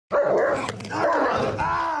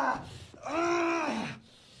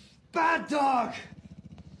dog!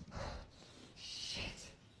 Shit.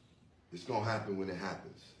 It's gonna happen when it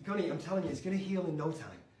happens. Gunny, I'm telling you, it's gonna heal in no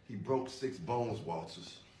time. He broke 6 bones,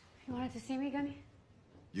 Walters. You wanted to see me, Gunny?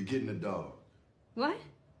 You're getting a dog. What?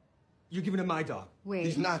 You're giving him my dog. Wait.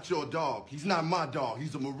 He's not your dog. He's not my dog.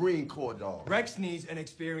 He's a Marine Corps dog. Rex needs an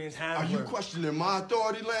experienced handler. Are you questioning my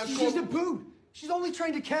authority, Lance? She's just a boot. She's only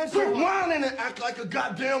trained to catch. Quit whining and act like a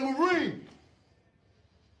goddamn Marine.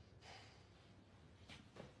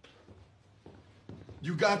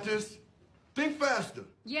 You got this? Think faster.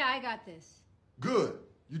 Yeah, I got this. Good.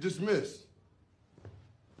 You dismissed.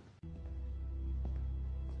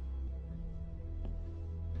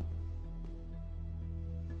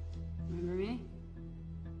 Remember me?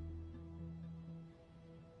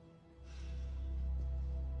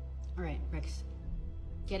 All right, Rex.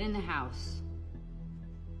 Get in the house.